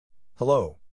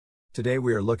Hello. Today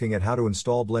we are looking at how to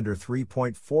install Blender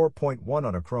 3.4.1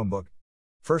 on a Chromebook.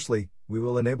 Firstly, we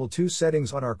will enable two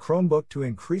settings on our Chromebook to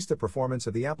increase the performance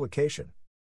of the application.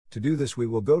 To do this, we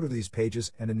will go to these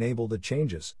pages and enable the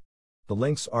changes. The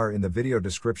links are in the video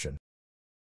description.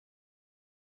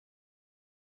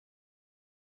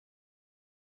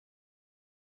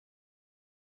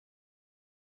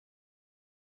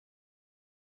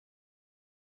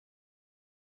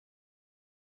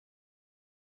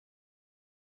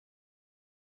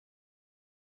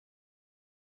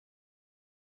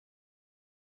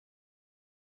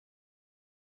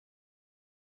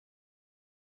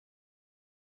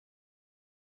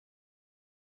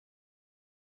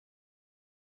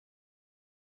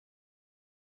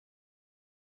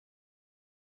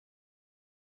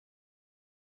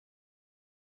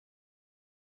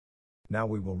 Now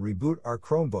we will reboot our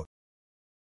Chromebook.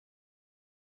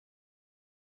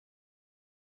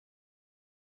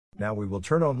 Now we will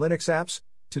turn on Linux apps.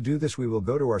 To do this, we will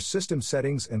go to our System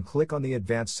Settings and click on the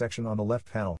Advanced section on the left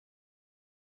panel.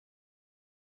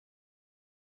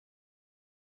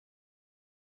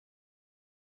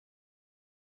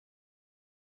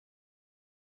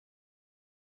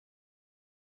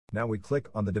 Now we click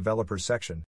on the Developers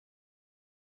section.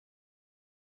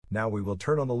 Now we will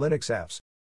turn on the Linux apps.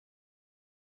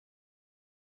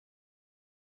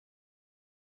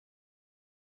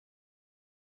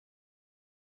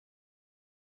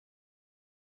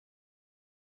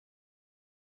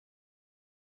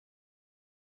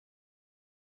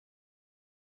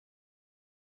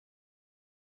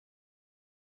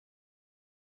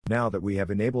 Now that we have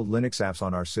enabled Linux apps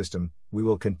on our system, we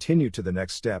will continue to the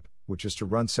next step, which is to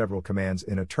run several commands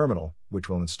in a terminal, which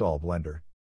will install Blender.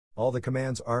 All the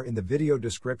commands are in the video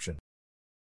description.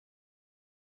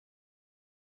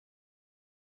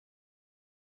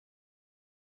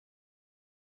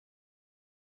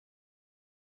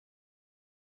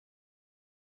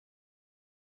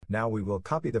 Now we will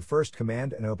copy the first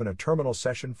command and open a terminal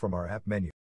session from our app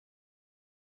menu.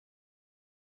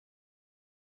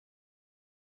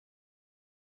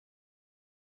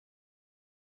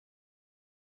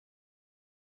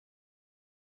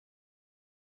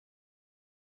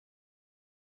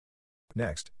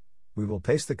 Next, we will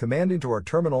paste the command into our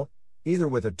terminal, either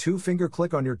with a two-finger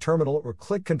click on your terminal or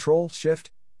click Ctrl,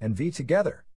 Shift, and V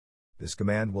together. This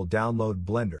command will download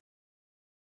Blender.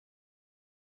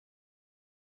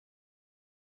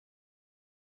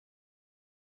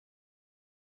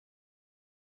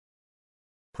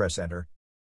 Press Enter.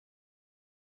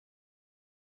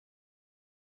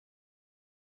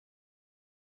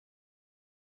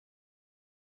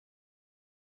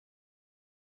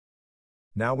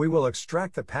 Now we will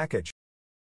extract the package.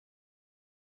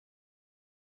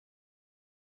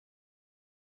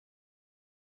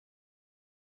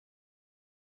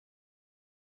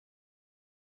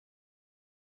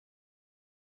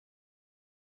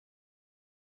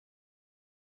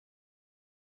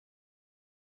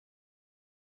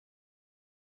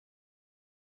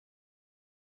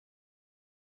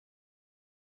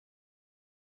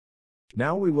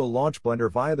 Now we will launch Blender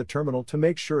via the terminal to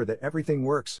make sure that everything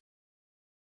works.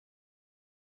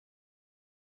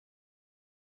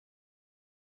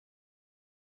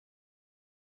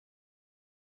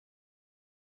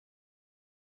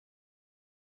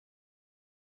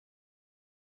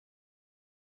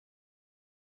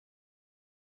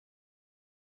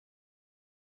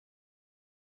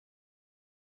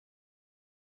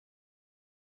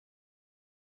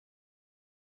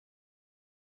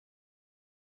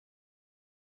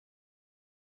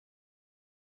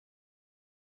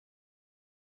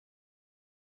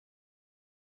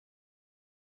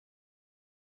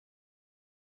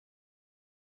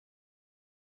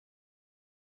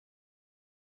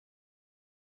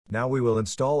 Now we will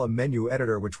install a menu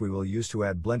editor which we will use to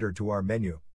add Blender to our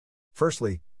menu.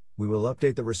 Firstly, we will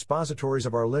update the repositories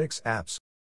of our Linux apps.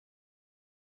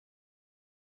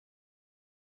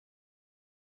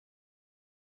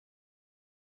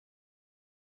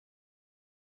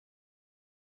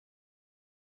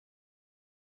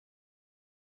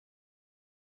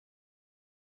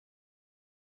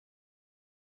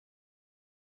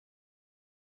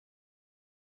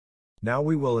 Now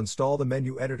we will install the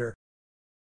menu editor.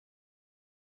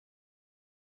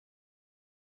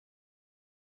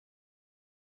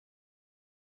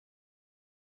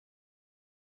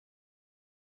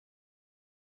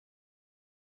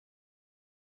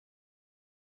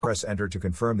 Press Enter to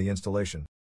confirm the installation.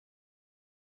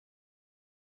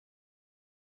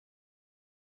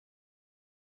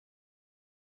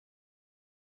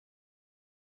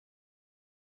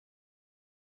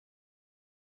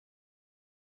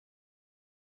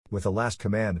 With the last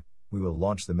command, we will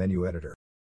launch the menu editor.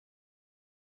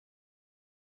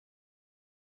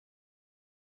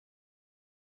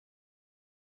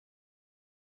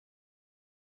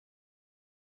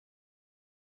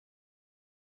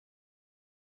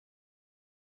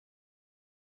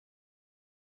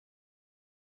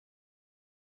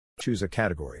 Choose a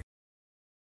category.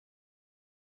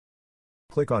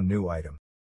 Click on New Item.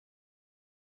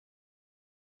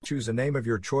 Choose a name of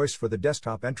your choice for the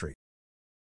desktop entry.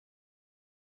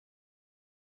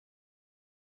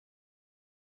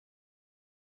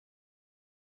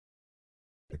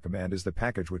 The command is the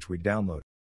package which we download.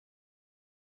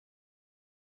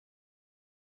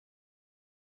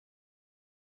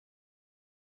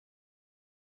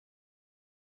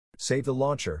 Save the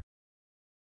launcher.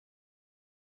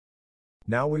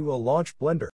 Now we will launch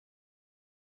Blender.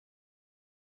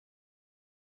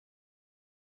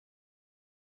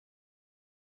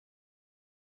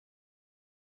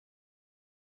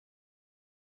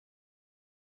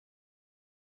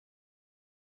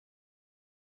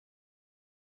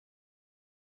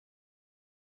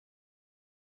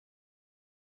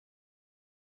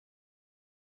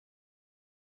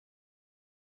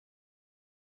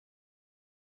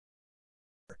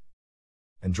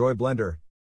 Enjoy Blender.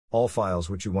 All files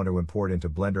which you want to import into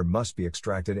Blender must be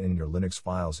extracted in your Linux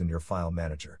files in your file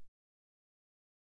manager.